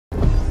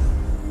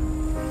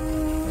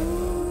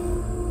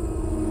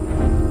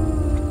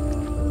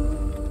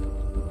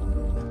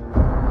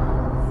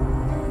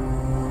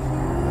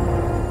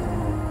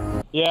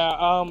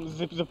Yeah,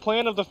 the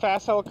plan of the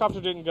fast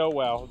helicopter didn't go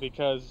well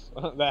because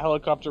that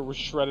helicopter was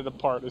shredded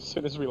apart as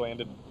soon as we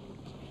landed.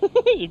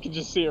 You can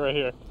just see it right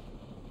here.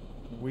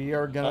 We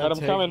are gonna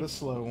take coming. the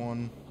slow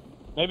one.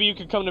 Maybe you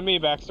could come to me,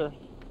 Baxter.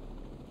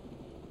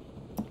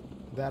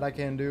 That I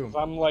can do.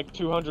 I'm like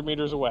 200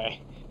 meters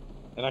away,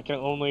 and I can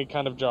only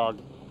kind of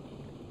jog.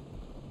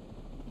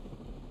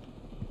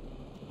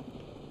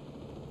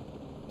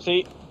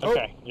 See?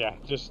 Okay, yeah,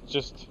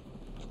 just...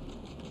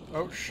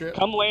 Oh, shit.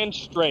 Come land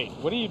straight.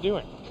 What are you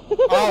doing?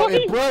 Oh,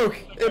 it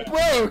broke! It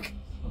broke!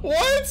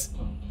 What?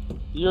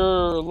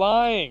 You're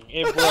lying.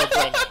 It broke.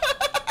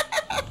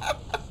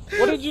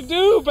 What did you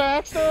do,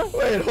 Baxter?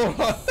 Wait, hold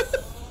on.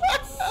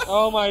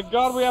 Oh my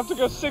god, we have to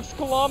go 6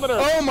 kilometers.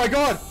 Oh my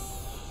god!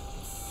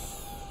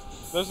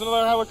 There's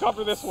another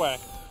helicopter this way.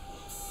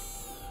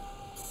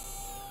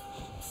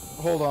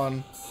 Hold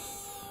on.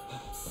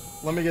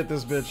 Let me get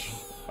this bitch.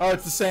 Oh,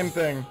 it's the same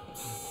thing.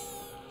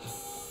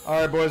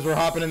 Alright, boys, we're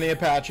hopping in the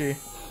Apache.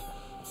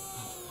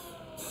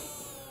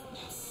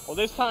 Well,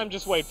 this time,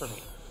 just wait for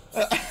me.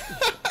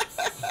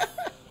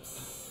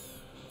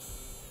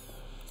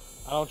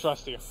 I don't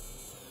trust you.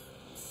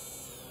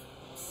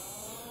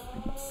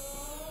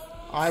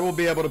 I will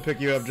be able to pick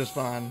you up just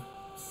fine.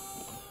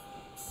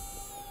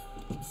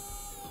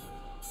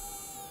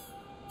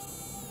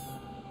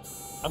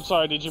 I'm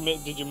sorry, did you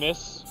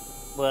miss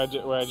where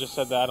I just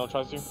said that I don't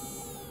trust you?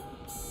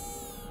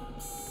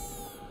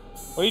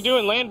 What are you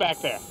doing laying back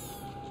there?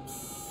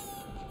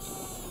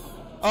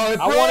 Oh, it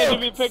broke! I wanted to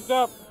be picked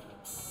up.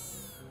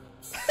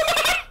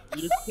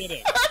 You're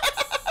kidding.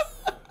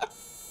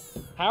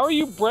 How are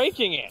you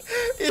breaking it?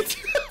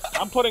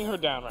 I'm putting her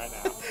down right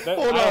now. I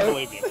don't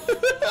believe you.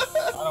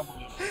 I don't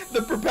believe you.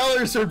 The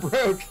propellers are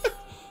broke.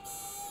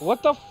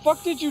 What the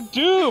fuck did you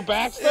do,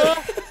 Baxter?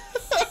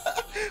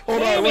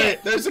 Hold on,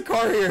 wait. There's a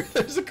car here.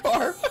 There's a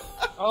car.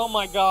 Oh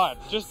my god.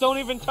 Just don't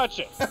even touch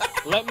it.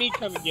 Let me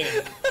come and get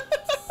it.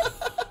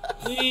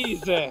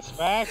 Jesus,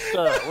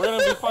 Baxter. We're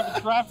gonna be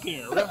fucking trapped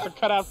here. We're gonna have to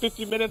cut out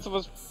 50 minutes of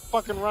us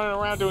fucking running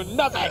around doing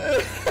nothing.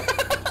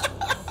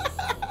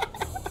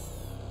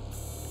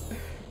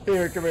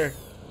 Here, come here.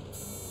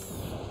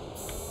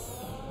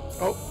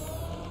 Oh.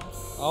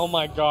 Oh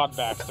my god,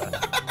 Baxter.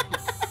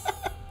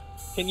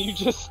 Can you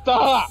just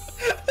stop?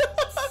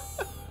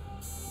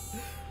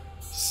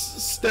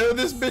 Stow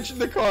this bitch in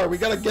the car. We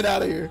gotta get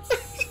out of here.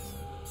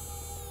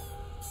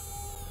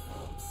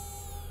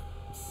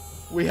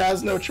 We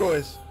has no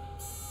choice.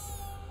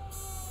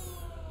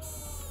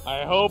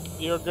 I hope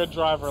you're a good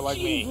driver like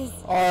me.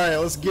 Alright,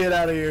 let's get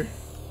out of here.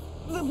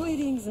 The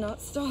bleeding's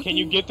not stopping. Can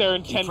you get there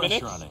in 10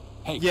 minutes? On it.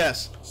 Hey,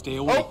 yes. Stay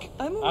awake.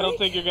 I'm awake. I don't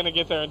think you're gonna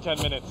get there in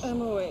 10 minutes.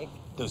 I'm awake.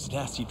 Those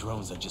nasty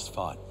drones I just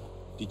fought.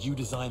 Did you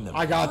design them?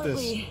 I got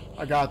this.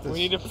 I got this. We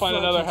need to find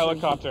another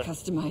helicopter.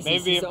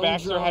 Maybe if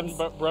Baxter hadn't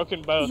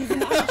broken both. He's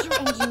an amateur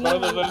engineer.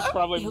 Both of those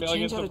probably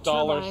millions of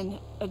dollars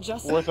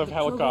worth of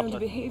helicopter.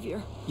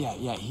 Behavior.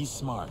 Yeah, he's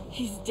smart.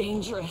 He's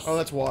dangerous. Oh,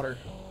 that's water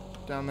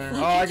down there.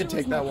 Like oh, I can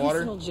take that water.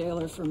 Personal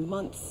jailer for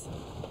months.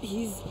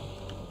 He's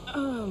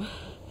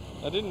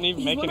That didn't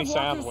even make any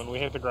sound when we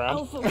hit the ground.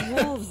 Alpha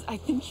wolves. I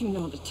think you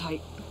know the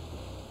type.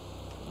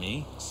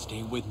 Me?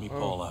 Stay with me,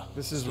 Paula.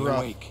 This is Stay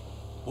rough. awake.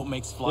 What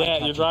makes flight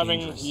Yeah, you're driving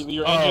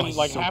your engine,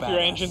 like half your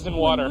engine's in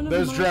water.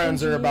 Those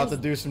drones are about to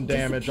do some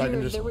damage. I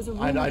can just,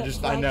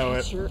 I know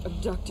it.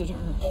 Abducted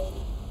her.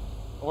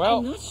 Well,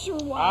 I'm not sure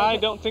why, I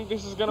don't think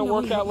this is gonna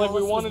work out like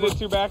we wanted it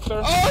to,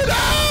 Baxter.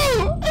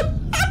 Oh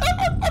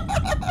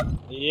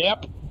no!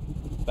 Yep,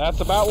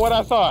 that's about what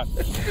I thought.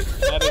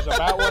 That is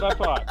about what I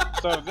thought.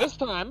 So this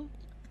time,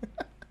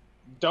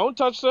 don't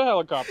touch the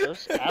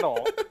helicopters at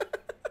all,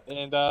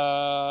 and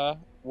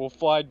we'll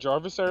fly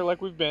Jarvis Air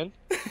like we've been.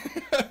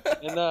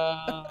 And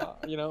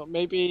you know,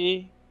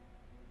 maybe,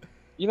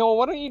 you know,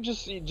 why don't you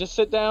just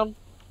sit down?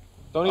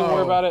 Don't even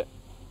worry about it.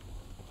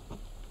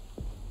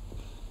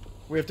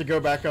 We have to go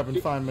back up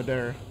and find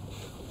Madeira.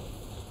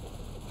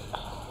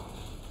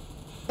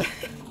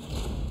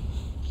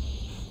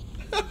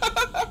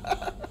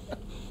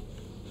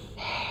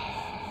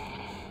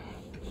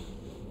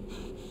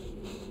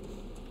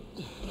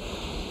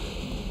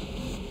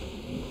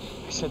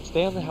 I said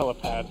stay on the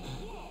helipad,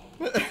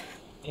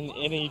 and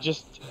he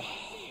just.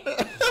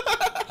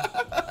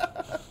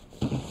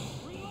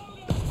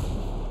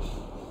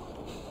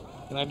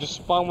 And I just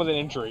spawned with an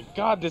injury.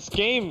 God, this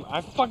game!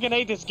 I fucking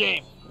hate this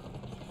game!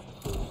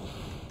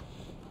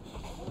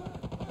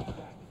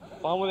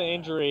 Spawn with an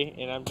injury,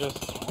 and I'm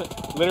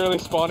just literally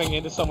spawning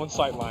into someone's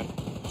sightline.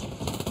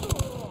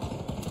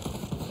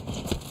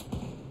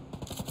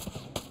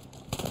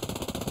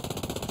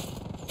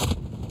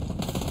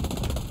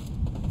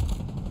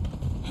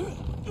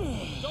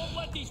 Don't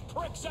let these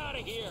pricks out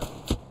of here!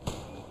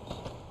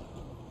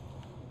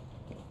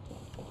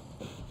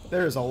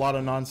 There is a lot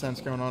of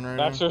nonsense going on right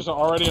now. Baxter's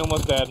already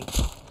almost dead.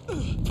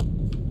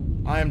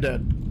 I am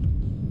dead.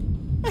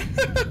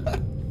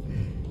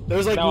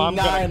 There's like no, I'm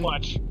 9. gonna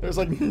clutch. There's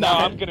like 9. No,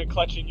 I'm gonna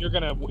clutch, and you're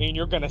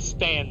gonna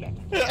stand.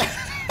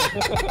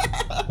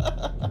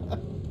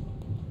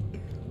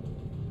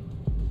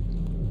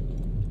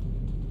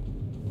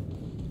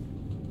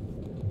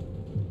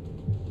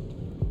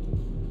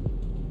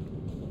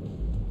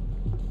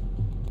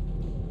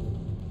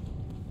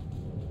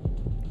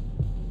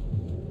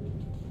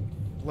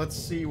 let's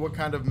see what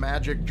kind of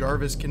magic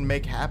Jarvis can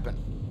make happen.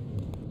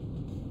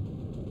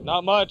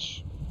 Not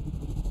much.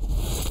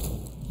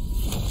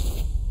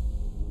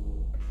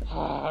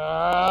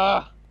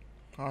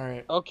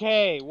 Alright.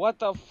 Okay, what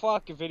the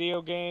fuck,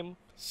 video game?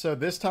 So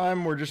this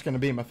time we're just going to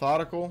be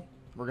methodical.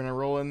 We're going to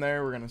roll in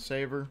there. We're going to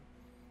save her.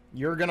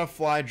 You're going to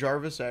fly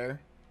Jarvis Air.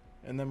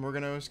 And then we're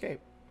going to escape.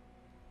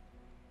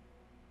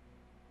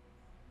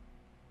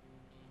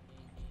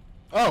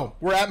 Oh,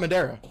 we're at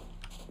Madeira.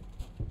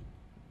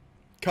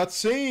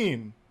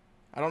 Cutscene.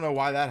 I don't know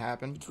why that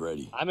happened. It's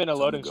ready. I'm in a Time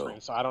loading to go.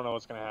 screen, so I don't know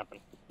what's gonna happen.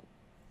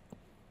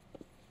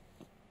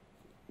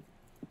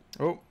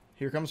 Oh,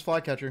 here comes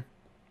Flycatcher.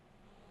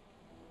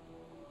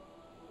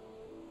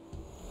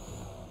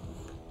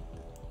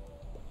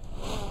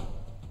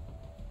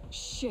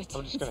 Shit,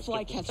 I'm just it's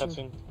gonna skip this Flycatcher.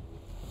 cutscene.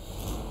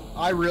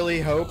 I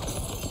really hope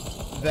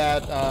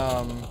that,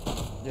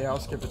 yeah, I'll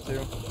skip it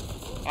too.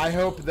 I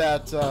hope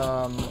that,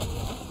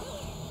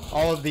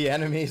 all of the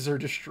enemies are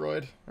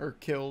destroyed, or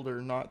killed,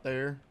 or not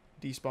there.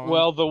 Despawned.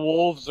 Well, the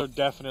wolves are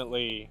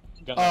definitely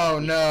gonna... Oh,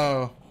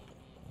 no.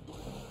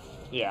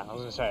 Yeah, I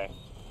was gonna say.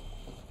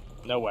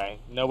 No way.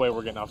 No way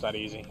we're getting off that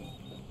easy.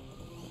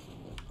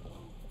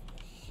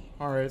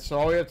 Alright, so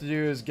all we have to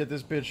do is get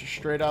this bitch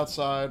straight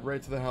outside,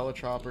 right to the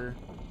helichopper.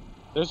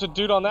 There's a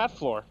dude on that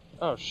floor.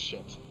 Oh,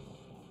 shit.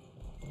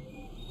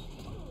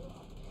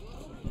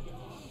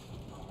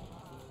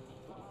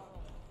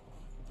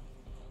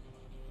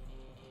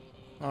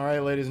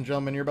 Alright, ladies and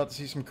gentlemen, you're about to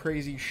see some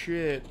crazy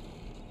shit.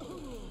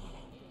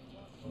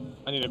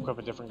 I need to equip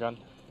a different gun.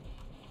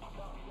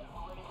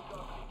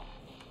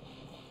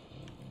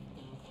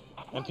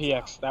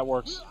 MPX, that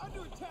works.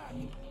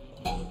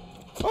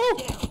 Oh!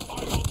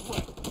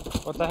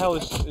 What the hell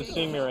is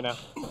seeing me right now?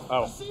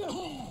 Oh, I see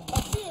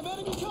him.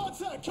 Enemy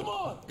contact. Come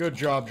on. Good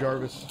job,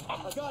 Jarvis. I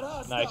got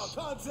hostile Nice.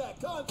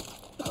 contact.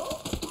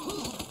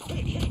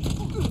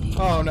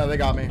 Oh, no, they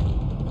got me.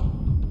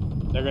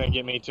 they're gonna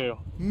get me too.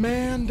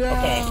 Man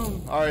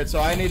down! Alright, so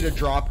I need to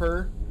drop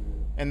her,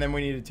 and then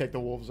we need to take the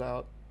wolves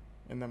out,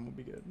 and then we'll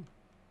be good.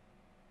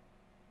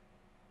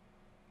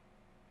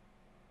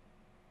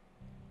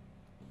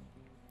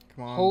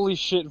 Come on. Holy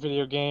shit,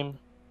 video game.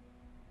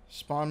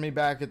 Spawn me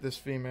back at this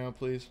female,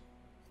 please.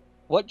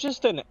 What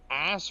just an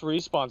ass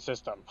respawn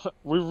system.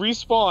 We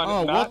respawn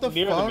Oh, not what the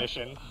near fuck? the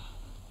mission.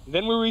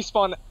 Then we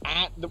respawn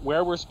at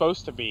where we're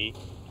supposed to be,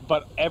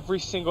 but every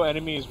single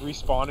enemy is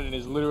respawned and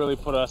has literally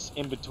put us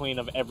in between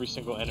of every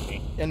single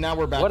enemy. And now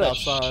we're back What a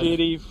outside.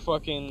 shitty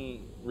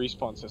fucking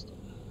respawn system.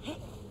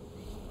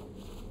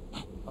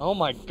 Oh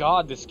my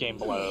god, this game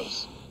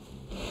blows.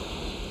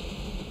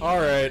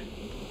 Alright.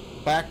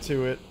 Back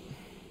to it.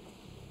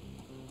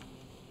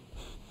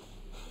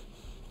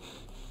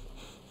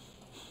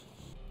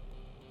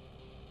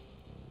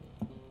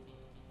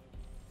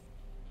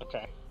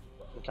 Okay,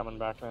 I'm coming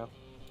back now.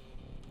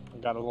 I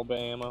got a little bit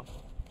of ammo.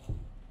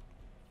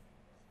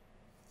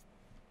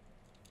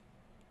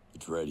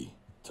 It's ready.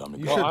 Time to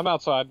You go. should- I'm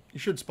outside. You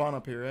should spawn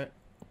up here, right?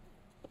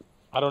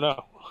 I don't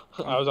know.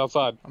 I was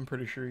outside. I'm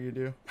pretty sure you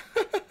do.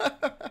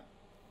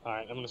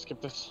 Alright, I'm gonna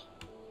skip this.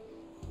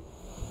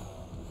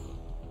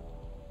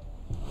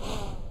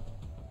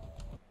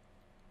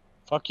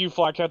 Fuck you,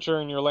 Flycatcher,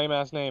 and your lame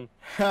ass name.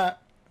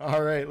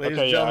 Alright, ladies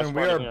Okay, and yeah, I gentlemen,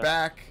 we spawned are in here.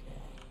 back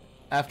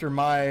after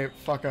my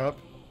fuck up.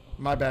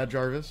 My bad,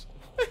 Jarvis.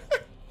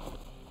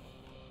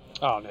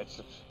 Oh,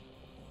 that's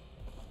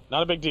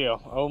not a big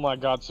deal. Oh my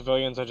god,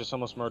 civilians, I just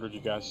almost murdered you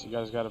guys. You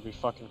guys gotta be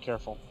fucking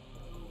careful.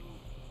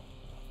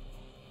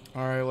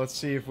 Alright, let's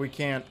see if we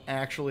can't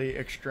actually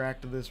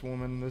extract this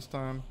woman this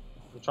time.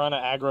 I'm trying to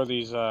aggro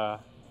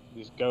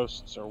these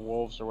ghosts or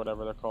wolves or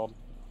whatever they're called.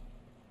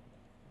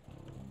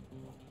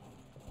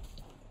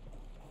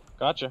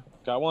 Gotcha.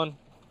 Got one.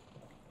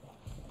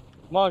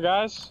 Come on,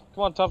 guys.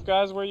 Come on, tough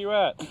guys. Where you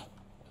at?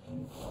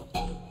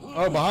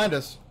 Oh, behind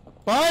us.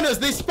 Behind us!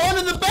 They spawned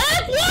in the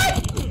back!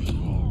 What?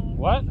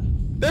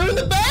 What? They're in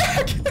the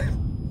back!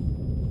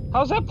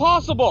 How's that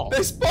possible?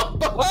 They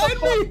spawned What behind the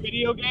fuck, me!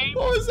 video game?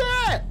 What was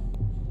that?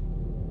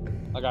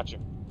 I got you.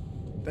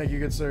 Thank you,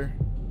 good sir.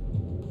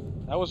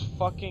 That was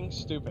fucking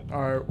stupid.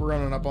 Alright, we're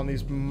running up on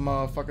these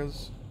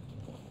motherfuckers.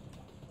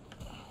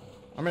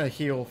 I'm gonna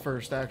heal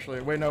first, actually.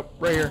 Wait, nope.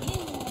 Right here.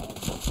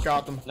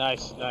 Got them.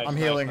 Nice, nice. I'm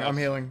nice, healing. nice. I'm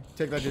healing.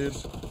 Take that, dude.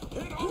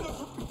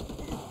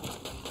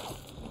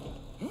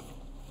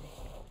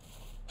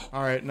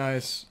 Alright,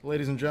 nice.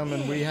 Ladies and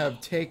gentlemen, we have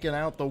taken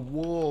out the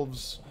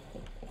wolves.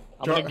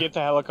 I'm gonna get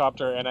the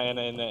helicopter and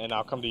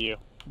I'll come to you.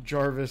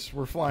 Jarvis.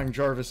 We're flying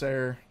Jarvis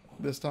Air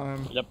this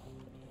time. Yep.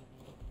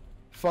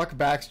 Fuck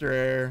Baxter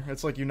Air.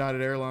 It's like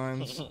United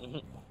Airlines.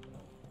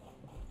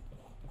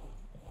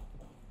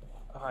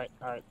 Alright,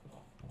 alright.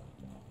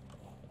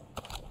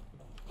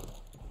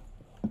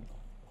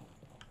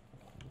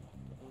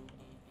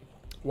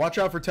 Watch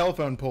out for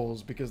telephone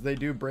poles because they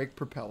do break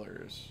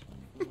propellers.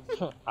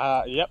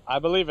 Yep, I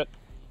believe it.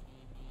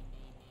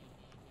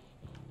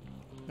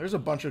 There's a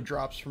bunch of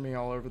drops for me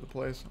all over the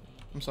place.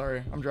 I'm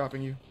sorry, I'm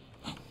dropping you.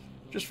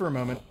 Just for a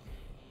moment.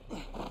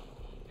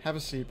 Have a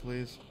seat,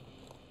 please.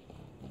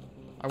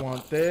 I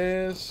want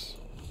this.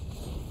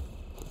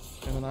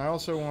 And then I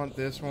also want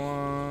this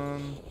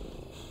one.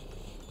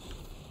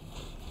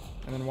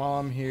 And then while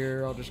I'm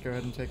here, I'll just go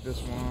ahead and take this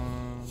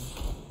one.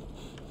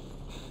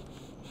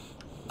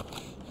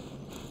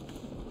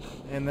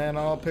 And then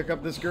I'll pick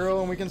up this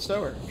girl and we can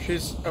stow her.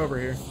 She's over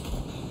here.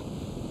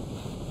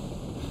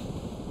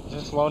 Is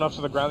this low enough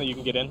to the ground that you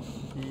can get in?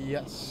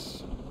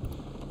 Yes.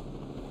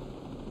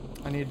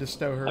 I need to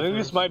stow her I think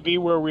first. this might be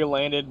where we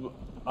landed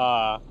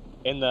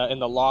in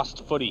the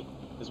lost footy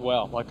as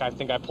well. Like, I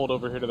think I pulled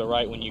over here to the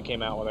right when you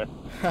came out with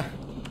her.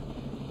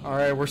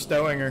 Alright, we're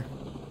stowing her.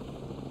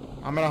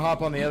 I'm gonna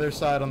hop on the other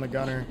side on the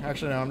gunner.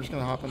 Actually, no, I'm just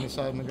gonna hop on the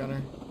side on the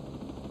gunner.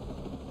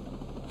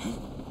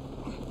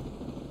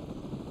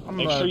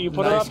 Make sure you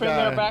put her up in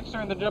there, Baxter,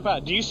 and then jump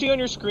out. Do you see on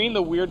your screen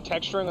the weird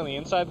texturing on the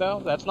inside, though?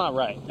 That's not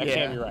right. That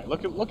can't be right.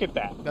 Look at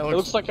that. It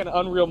looks like an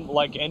Unreal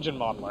engine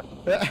modeler.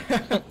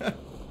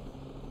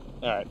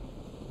 All right.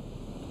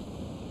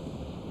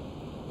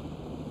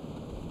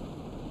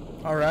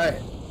 All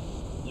right.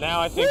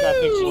 Now I think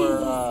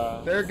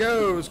we're. There it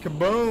goes,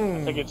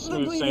 kaboom! I think it's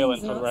smooth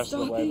sailing for the rest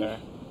of the way there.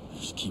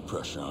 Just keep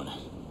pressure on it.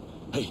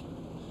 Hey,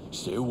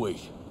 stay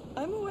awake.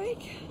 I'm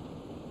awake.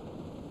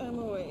 I'm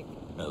awake.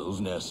 Now those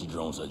nasty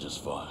drones I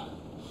just fought.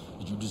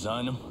 Did you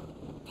design them?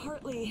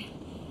 Partly.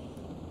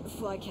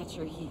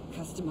 Flycatcher, he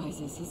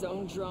customizes his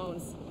own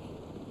drones.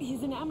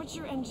 He's an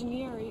amateur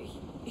engineer.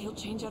 He'll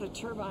change out a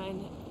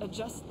turbine,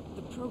 adjust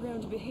the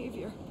programmed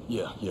behavior.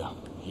 Yeah.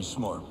 He's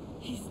smart.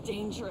 He's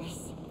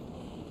dangerous.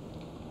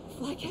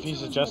 Flycatcher If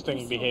he's was adjusting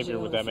my personal behavior,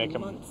 would that jailer make for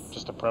him months.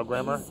 just a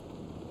programmer?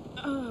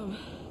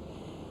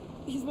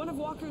 He's one of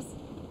Walker's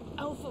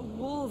alpha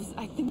wolves.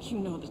 I think you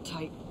know the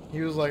type.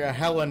 He was like a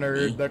hella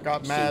nerd that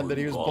got mad that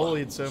he was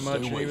bullied so much,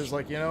 and he awake. was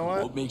like, you know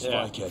what? What makes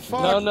Yeah. Flycatcher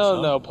Fuck.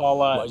 No,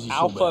 Paula. Why is he so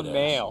Alpha badass?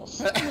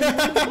 males.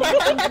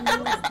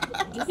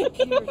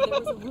 Disappeared. There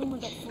was a rumor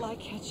that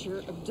Flycatcher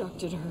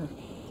abducted her.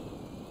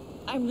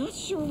 I'm not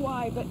sure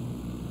why, but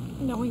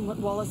knowing what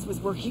Wallace was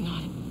working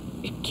on,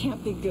 it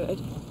can't be good.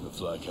 The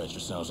Flycatcher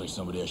sounds like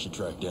somebody I should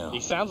track down. He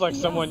sounds like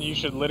someone you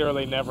should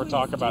literally never Please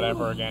talk about do.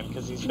 ever again,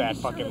 because he's that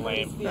fucking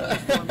lame. Yeah,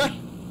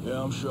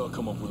 I'm sure I'll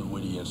come up with a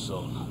witty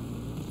insult.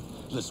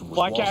 Listen, was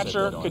Flycatcher Wallace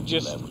at that could R&D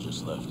just lab we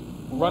just left?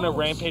 Run a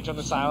rampage on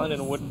this island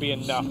and it wouldn't be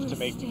enough to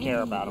make you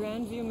care about him.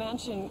 Grandview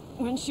Mansion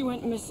when she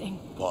went missing.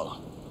 Paula,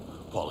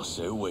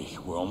 stay awake.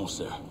 We're almost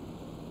there.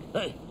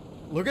 Hey,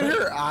 Look at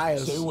her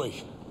eyes. stay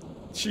awake.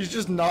 She's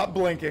just not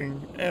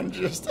blinking and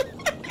just.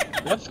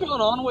 What's going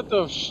on with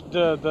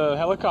the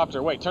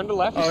helicopter? Wait, turn to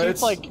left. You see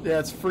it's like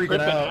it's freaking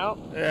tripping out.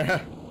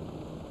 Yeah.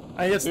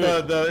 I think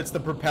it's the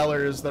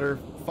propellers that are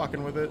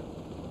fucking with it.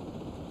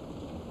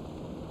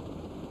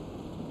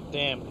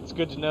 damn. It's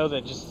good to know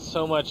that just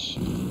so much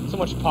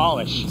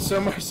polish.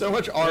 So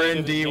much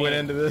R&D went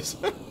into this.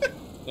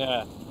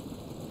 Yeah.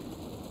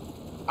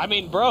 I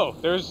mean, bro,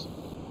 there's.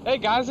 Hey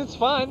guys, it's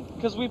fine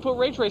because we put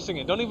ray tracing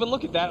in. Don't even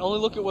look at that. Only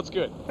look at what's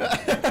good.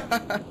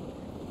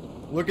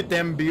 Look at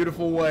them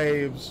beautiful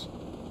waves.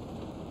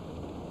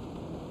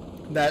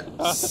 That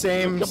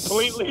same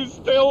completely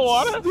still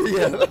water.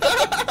 Yeah.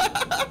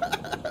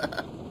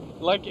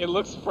 Like it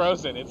looks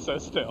frozen. It's so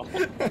still.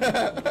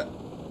 Here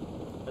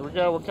we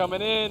go. We're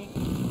coming in.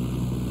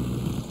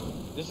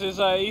 This is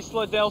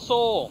Isla del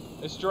Sol.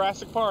 It's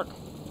Jurassic Park.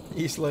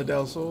 Isla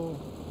del Sol.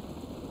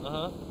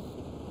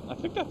 I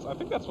think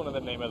that's one of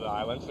the name of the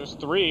islands. There's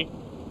 3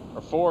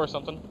 or 4 or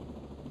something.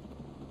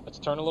 Let's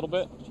turn a little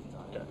bit.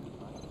 Okay.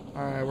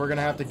 All right, we're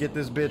gonna have to get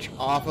this bitch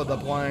off of the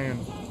plane.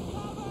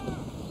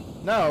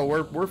 No,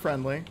 we're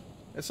friendly.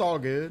 It's all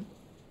good.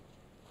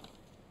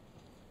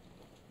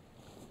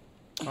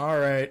 All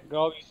right. Got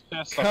all these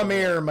chests up Come in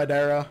here,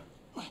 Madeira.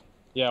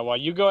 Yeah, well,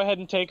 you go ahead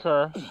and take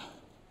her.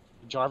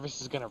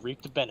 Jarvis is gonna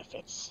reap the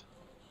benefits.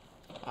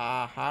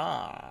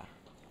 Aha.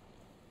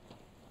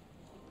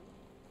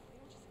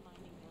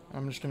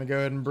 I'm just gonna go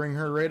ahead and bring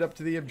her right up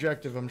to the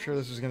objective. I'm sure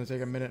this is gonna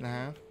take a minute and a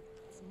half.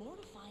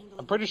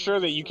 I'm pretty sure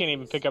that you can't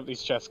even pick up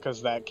these chests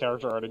because that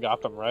character already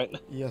got them, right?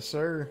 Yes,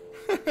 sir.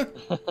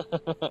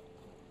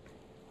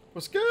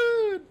 What's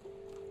good?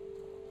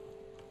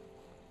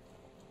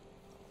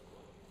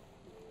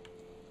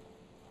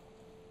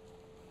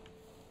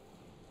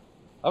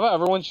 How about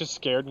everyone's just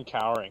scared and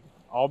cowering?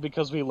 All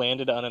because we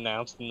landed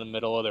unannounced in the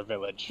middle of their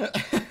village.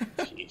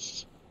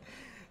 Jeez.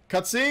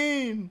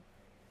 Cutscene!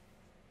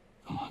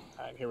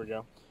 Alright, here we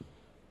go.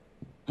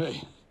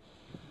 Hey,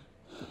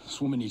 this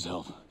woman needs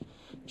help.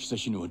 She said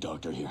she knew a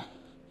doctor here.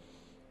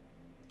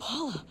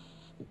 Paula.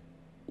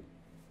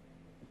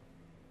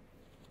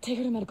 Take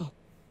her to medical.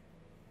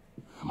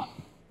 Come on.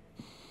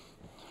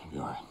 I'll be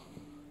alright.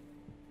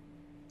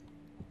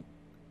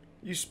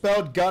 You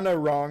spelled Gunna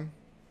wrong.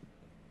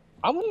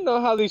 I want to know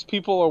how these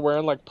people are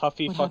wearing like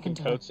puffy What fucking happened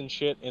to her? coats and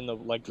shit in the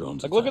like.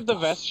 Drones Like, look at the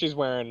attacked us. vest she's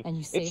wearing. And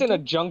you It's saved in a her?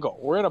 jungle.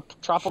 We're in a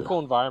tropical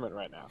environment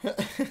right now.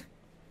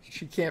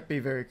 She can't be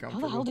very How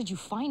comfortable. the hell did you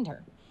find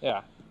her?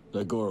 Yeah.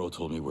 That Goro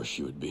told me where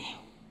she would be.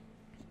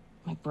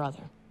 My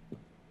brother.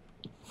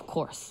 Of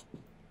course.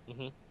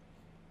 Mhm.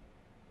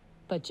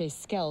 But Jay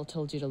Skell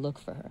told you to look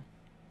for her.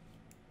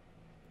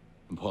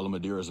 And Paula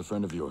Madeira is a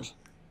friend of yours.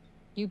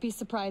 You'd be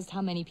surprised how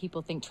many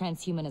people think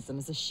transhumanism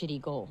is a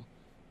shitty goal.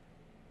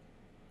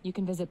 You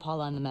can visit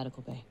Paula in the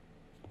medical bay.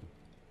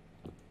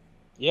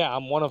 Yeah,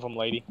 I'm one of them,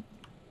 lady.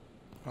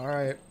 All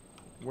right.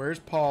 Where's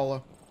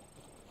Paula?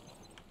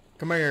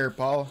 Come here,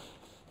 Paula.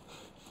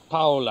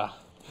 Paula.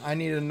 I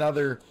need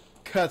another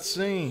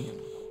cutscene.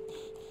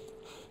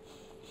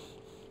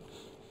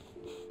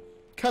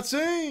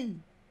 Cutscene!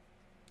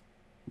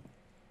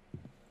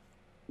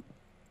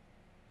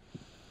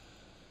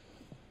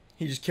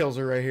 He just kills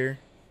her right here.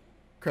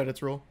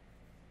 Credits roll.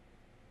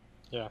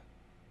 Yeah.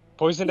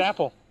 Poisoned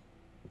apple.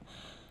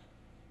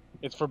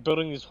 It's for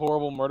building these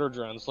horrible murder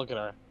drones. Look at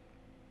her.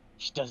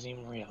 She doesn't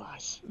even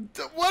realize.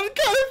 What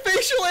kind of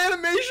facial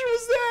animation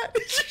was that?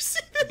 Did you see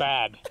that?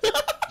 Bad.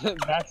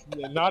 That's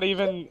not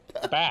even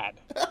bad.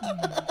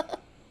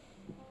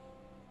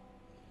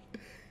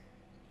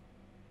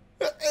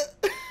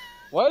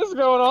 What is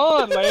going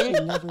on, lady?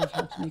 Should never have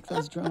helped make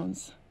those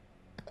drones.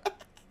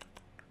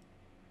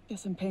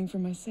 Guess I'm paying for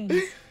my sins.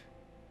 They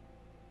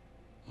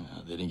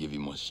didn't give you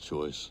much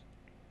choice.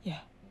 Yeah.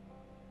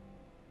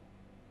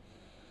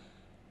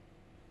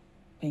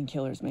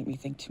 Painkillers make me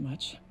think too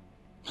much.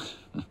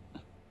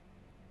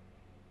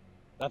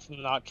 That's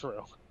not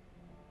true.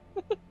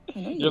 I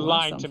know You're want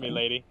lying to me, something.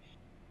 lady.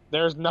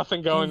 There's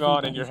nothing going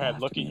on in your Everybody's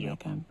head. Look after at me you.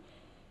 like I'm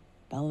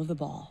belle of the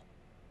ball.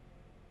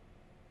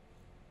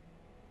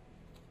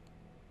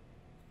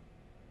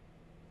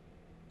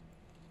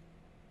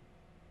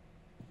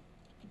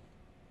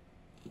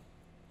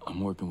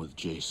 I'm working with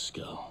Jace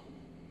Skell.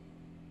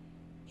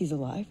 He's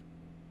alive?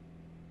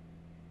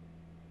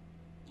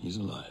 He's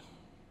alive.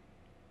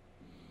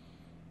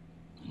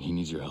 And he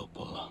needs your help,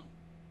 Paula.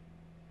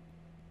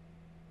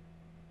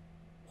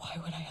 Why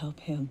would I help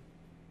him?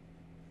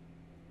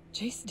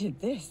 Jace did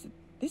this.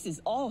 This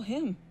is all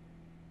him.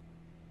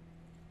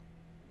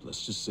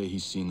 Let's just say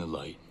he's seen the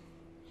light.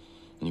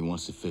 And he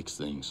wants to fix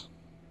things.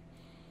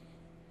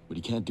 But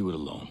he can't do it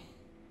alone.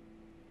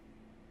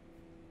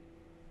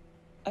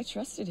 I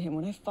trusted him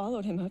when I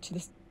followed him out to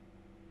this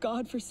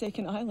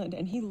godforsaken island,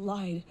 and he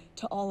lied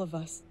to all of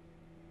us.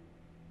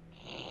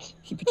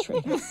 He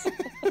betrayed us.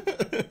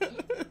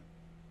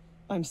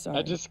 I'm sorry.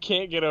 I just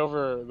can't get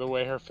over the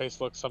way her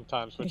face looks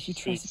sometimes But when if you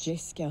she trust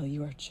speaks. Jace Skell,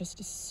 you are just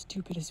as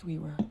stupid as we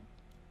were.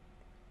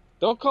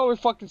 Don't call me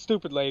fucking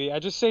stupid, lady. I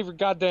just saved your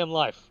goddamn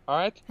life,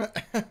 alright?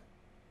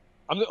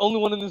 I'm the only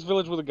one in this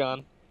village with a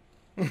gun.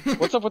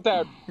 What's up with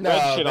that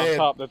red shit on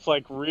top that's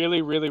like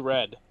really, really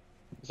red?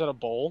 Is that a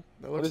bowl?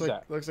 That What looks is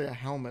like that? looks like a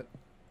helmet.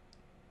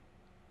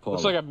 Paula,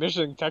 Looks like a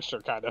Michelin texture,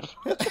 kind of.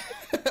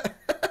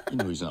 you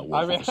know he's not I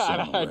working mean, for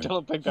someone, I right?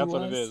 don't think that's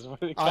what it was. is,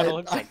 but it kind of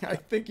looks like I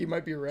think you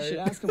might be You right. should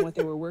ask him what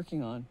they were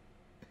working on.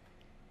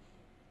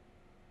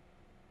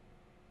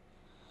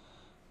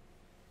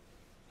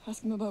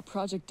 Ask him about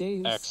Project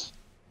Days. X.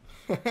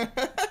 I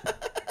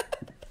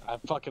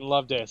fucking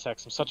love Deus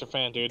Ex. I'm such a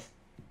fan, dude.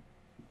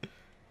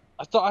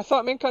 I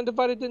thought Mankind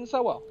Divided didn't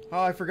sell well.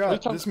 Oh, I forgot.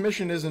 What are you This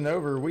mission isn't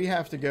over. We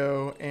have to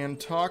go and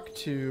talk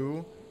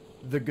to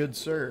the good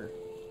sir.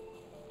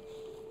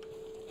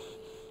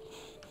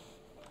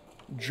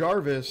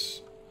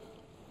 Jarvis.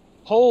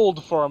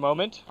 Hold for a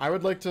moment. I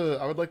would like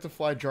to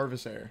fly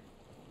Jarvis Air.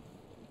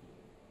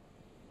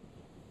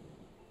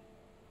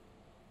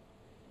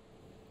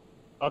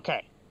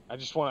 Okay. I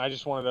just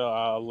wanted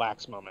a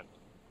lax moment.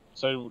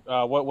 So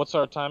what's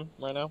our time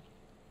right now?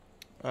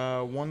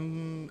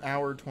 1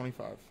 hour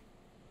 25.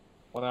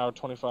 1 hour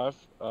 25.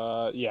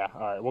 Yeah. All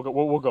right.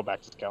 We'll go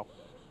back to Skell.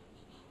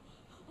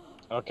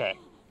 Okay.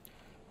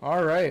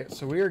 All right,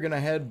 so we are gonna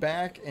head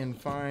back and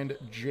find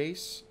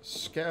Jace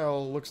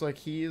Skell. Looks like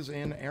he is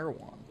in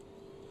Erewhon.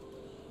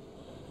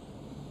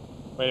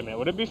 Wait a minute.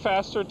 Would it be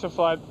faster to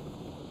fly?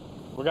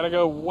 We gotta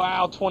go.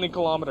 Wow, 20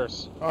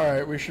 kilometers. All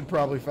right, we should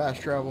probably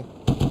fast travel.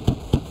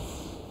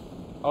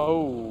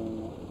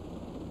 Oh.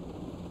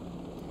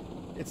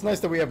 It's nice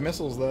that we have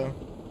missiles, though.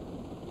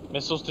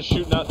 Missiles to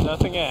shoot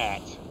nothing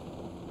at.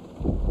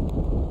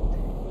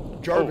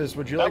 Jarvis,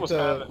 would you like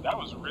to? That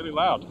was really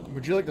loud.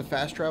 Would you like to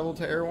fast travel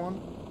to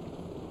Erewhon?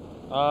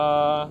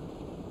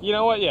 You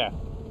know what? Yeah.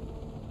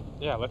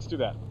 Yeah, let's do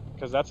that.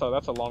 Because that's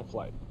a long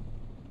flight.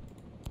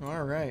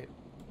 All right.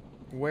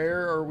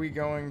 Where are we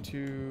going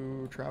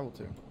to travel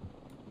to?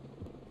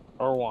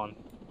 Erewhon.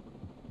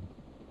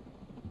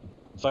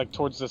 It's like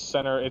towards the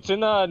center. It's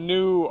in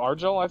New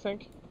Argel, I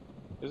think.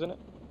 Isn't it?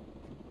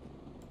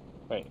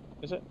 Wait,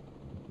 is it?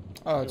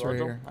 Oh, it's New right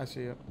Argel? here. I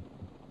see it.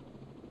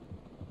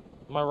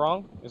 Am I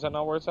wrong? Is that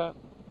not where it's at?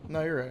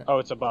 No, you're right. Oh,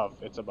 it's above.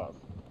 It's above.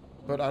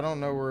 But I don't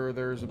know where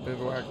there's a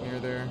bivouac near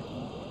there.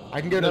 I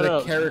can go to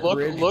the Carrick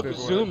Ridge Look, bivouac.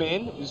 zoom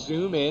in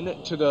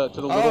to the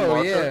little Oh,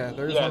 marker. yeah,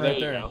 there's one right there.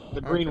 there. You go.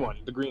 The green Okay. one.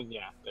 The green,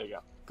 yeah, there you go.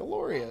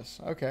 Glorious.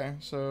 Okay,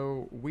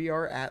 so we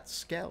are at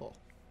Skell.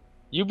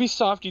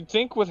 Ubisoft, you'd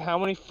think with how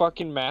many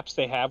fucking maps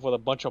they have with a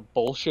bunch of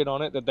bullshit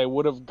on it that they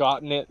would have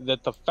gotten it,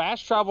 that the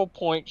fast travel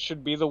point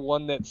should be the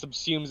one that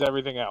subsumes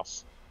everything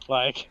else.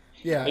 Like,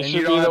 Yeah, it and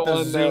should you don't be have the to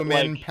one zoom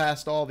that, in like,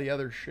 past all the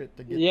other shit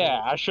to get yeah,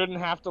 there. I shouldn't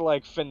have to,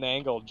 like,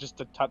 finagle just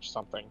to touch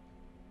something.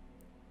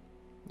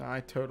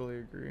 I totally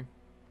agree.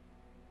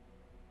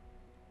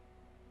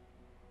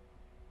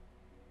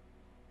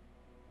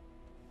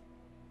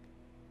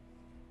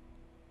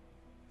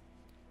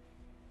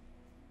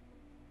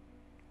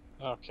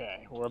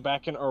 Okay, we're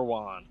back in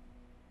Irwan.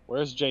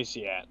 Where's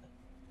JC at?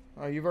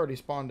 Oh, you've already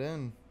spawned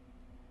in.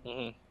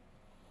 Mm-hmm.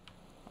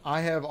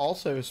 I have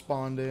also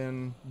spawned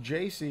in.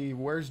 JC,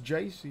 where's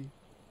JC?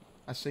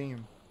 I see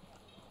him.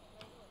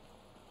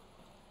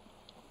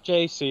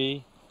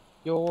 JC,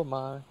 you're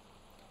my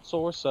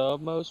source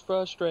of most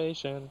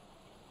frustration.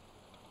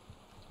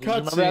 You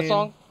remember that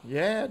song?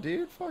 Yeah,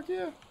 dude. Fuck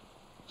yeah.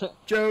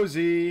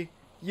 Josie,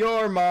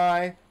 you're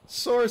my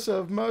source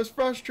of most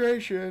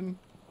frustration.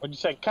 When you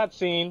say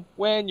cutscene,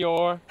 when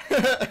you're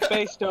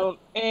based on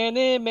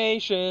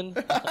animation.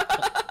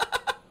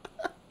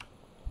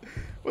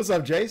 What's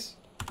up, Jace?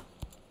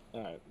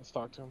 Alright, let's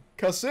talk to him.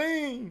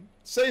 Cutscene!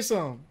 Say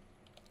something.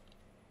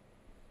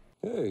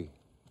 Hey,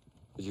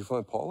 did you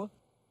find Paula?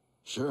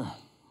 Sure,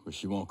 but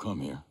she won't come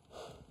here.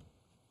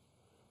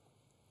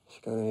 She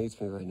kinda hates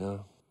me right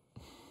now.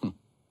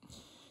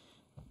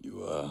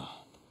 You,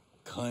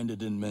 kinda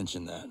didn't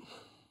mention that.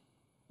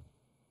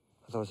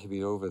 I thought she'd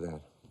be over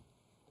that.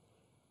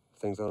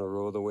 Things on a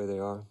roll the way they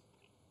are.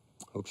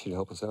 Hope she'd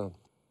help us out.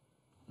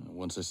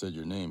 Once I said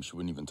your name, she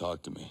wouldn't even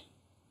talk to me.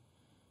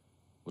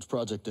 What's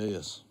Project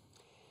Deus?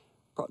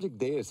 Project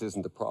Deus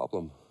isn't the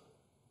problem.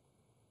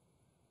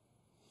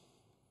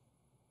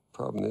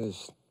 Problem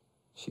is,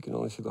 she can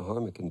only see the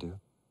harm it can do.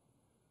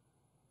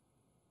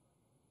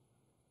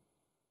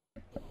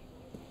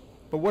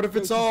 But what if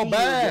it's all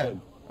bad?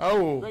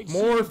 Oh, Great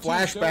more seeing you too,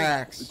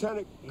 flashbacks.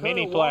 Lieutenant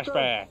Mini Colonel Walker,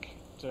 flashback.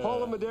 To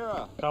Paula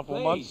Madeira. a couple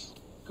Please, months.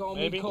 call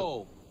maybe? me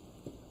Cole.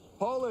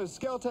 Paula is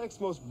Skeltech's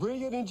most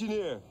brilliant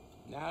engineer.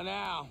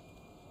 Now.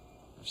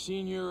 I've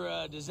seen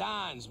your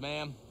designs,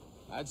 ma'am.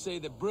 I'd say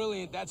that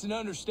brilliant, that's an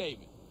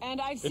understatement.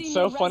 And I've seen It's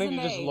so your funny to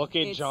resume. just look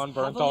at It's John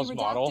heavily Bernthal's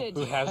model, redacted.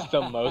 who has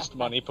the most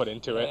money put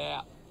into it.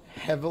 Yeah.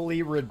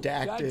 Heavily I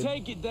redacted.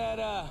 take it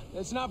that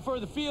that's not for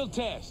the field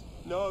test.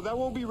 No, that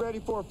won't be ready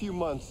for a few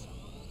months.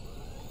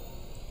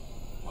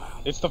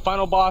 It's the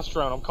final boss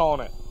drone, I'm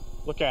calling it.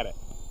 Look at it.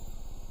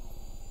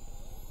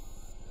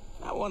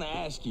 I want to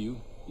ask you,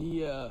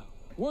 the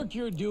work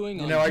you're doing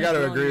You on know, I gotta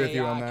deep agree learning with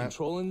you on AI that.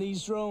 Controlling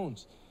these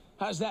drones.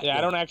 How's that? Yeah,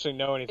 I going? don't actually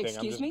know anything,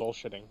 Excuse I'm me?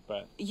 just bullshitting,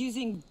 but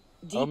Using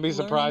deep I wouldn't be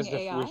surprised if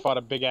learning we AI? fought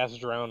a big ass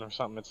drone or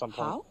something at some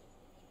point. How?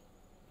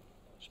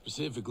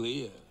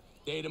 Specifically,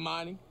 data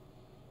mining,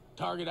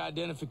 target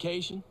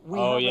identification.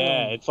 Oh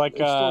yeah, it's like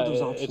explore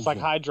those options it's like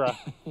here. Hydra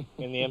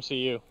in the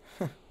MCU.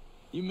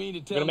 You mean to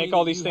We're tell gonna me make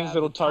all that these you things have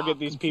that'll the top target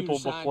these people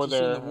computer before scientists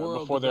in they're the world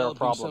before they're a developing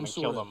problem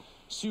some and kill sort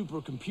them.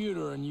 of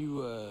supercomputer, and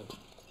you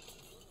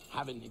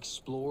haven't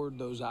explored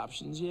those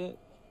options yet?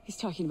 He's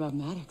talking about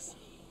Maddox.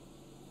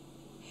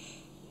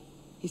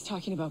 He's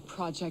talking about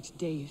Project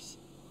Deus.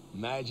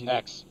 Imagine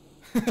X.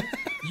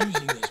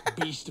 using this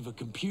beast of a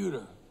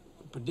computer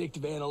for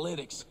predictive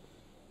analytics,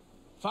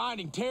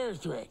 finding terror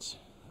threats,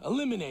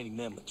 eliminating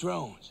them with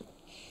drones.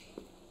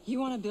 You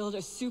want to build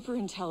a super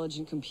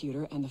intelligent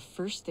computer, and the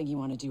first thing you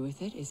want to do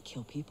with it is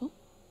kill people?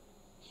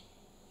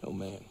 Oh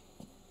man.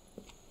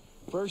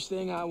 First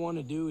thing I want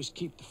to do is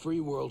keep the free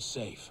world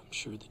safe. I'm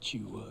sure that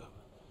you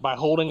By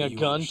holding a You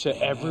gun to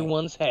understand that.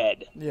 everyone's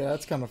head. Yeah,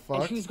 that's kind of And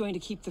fucked. who's going to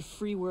keep the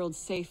free world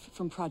safe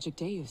from Project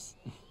Deus?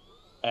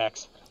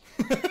 X.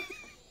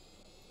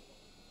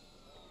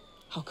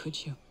 How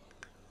could you?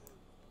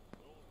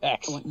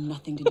 X. I want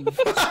nothing to do with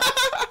it.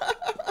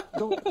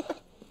 Don't.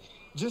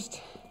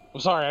 Just. I'm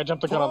sorry, I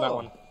jumped the gun on that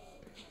Paul.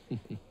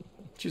 one.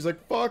 She's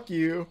like, fuck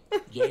you.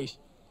 Jace,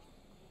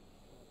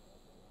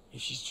 if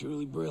she's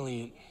truly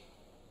brilliant,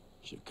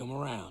 she'll come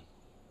around.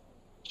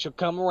 She'll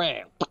come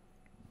around.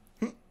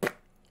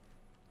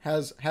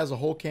 Has a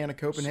whole can of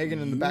Copenhagen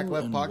in the back You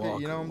left and pocket,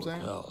 Walker you know what I'm were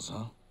saying? pals,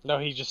 huh? No,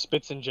 he just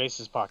spits in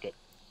Jace's pocket.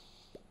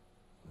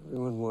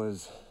 Everyone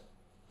was.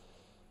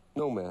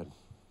 Nomad.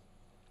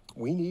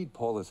 We need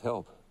Paula's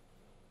help.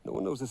 No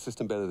one knows the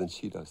system better than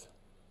she does.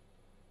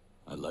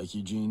 I like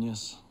you,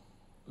 genius,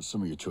 but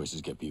some of your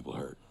choices get people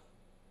hurt.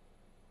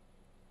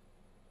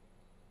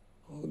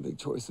 All the big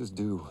choices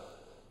do.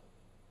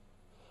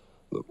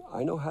 Look,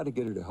 I know how to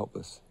get her to help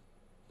us.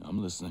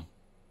 I'm listening.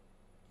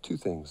 Two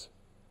things.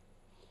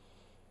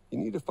 You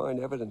need to find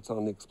evidence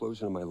on the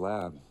explosion in my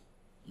lab.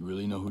 You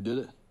really know who did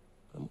it?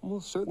 I'm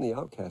almost certain the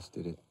Outcast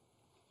did it.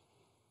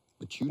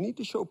 But you need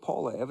to show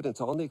Paula evidence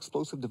on the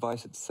explosive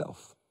device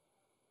itself.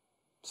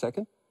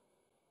 Second,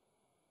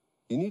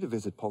 you need to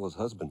visit Paula's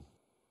husband.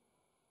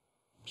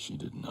 She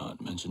did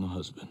not mention a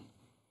husband.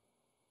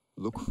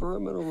 Look for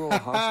him in a rural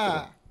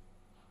hospital.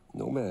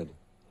 Nomad.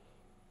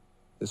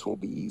 This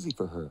won't be easy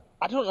for her.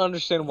 I don't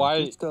understand why.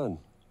 It's done.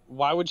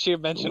 Why would she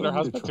have mentioned her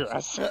Well, you husband to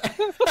us?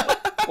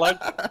 trust Like,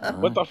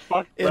 what the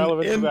fuck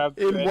relevance does that have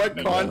to in what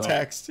anything?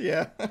 context?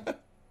 Yeah.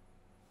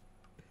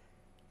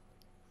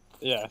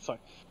 Yeah, it's like,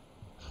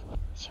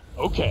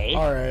 okay.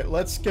 All right,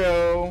 let's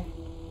go.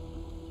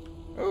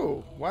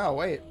 Oh, wow,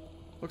 wait.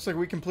 Looks like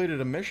we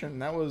completed a mission.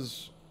 That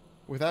was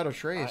without a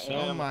trace. I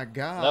Oh am my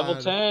god.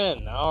 Level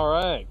 10. All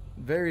right.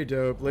 Very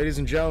dope. Ladies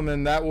and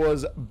gentlemen, that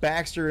was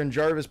Baxter and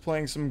Jarvis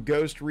playing some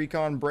Ghost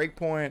Recon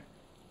Breakpoint.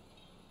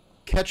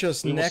 Catch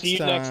us We will next see you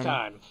time. next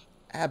time.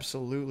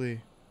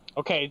 Absolutely.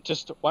 Okay,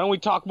 just why don't we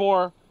talk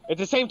more at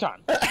the same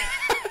time?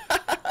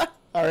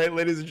 All right,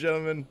 ladies and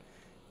gentlemen,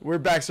 we're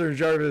Baxter and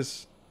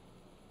Jarvis.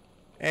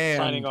 And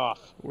Signing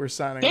off. We're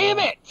signing Damn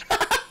off.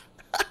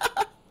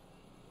 it!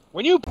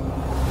 When you...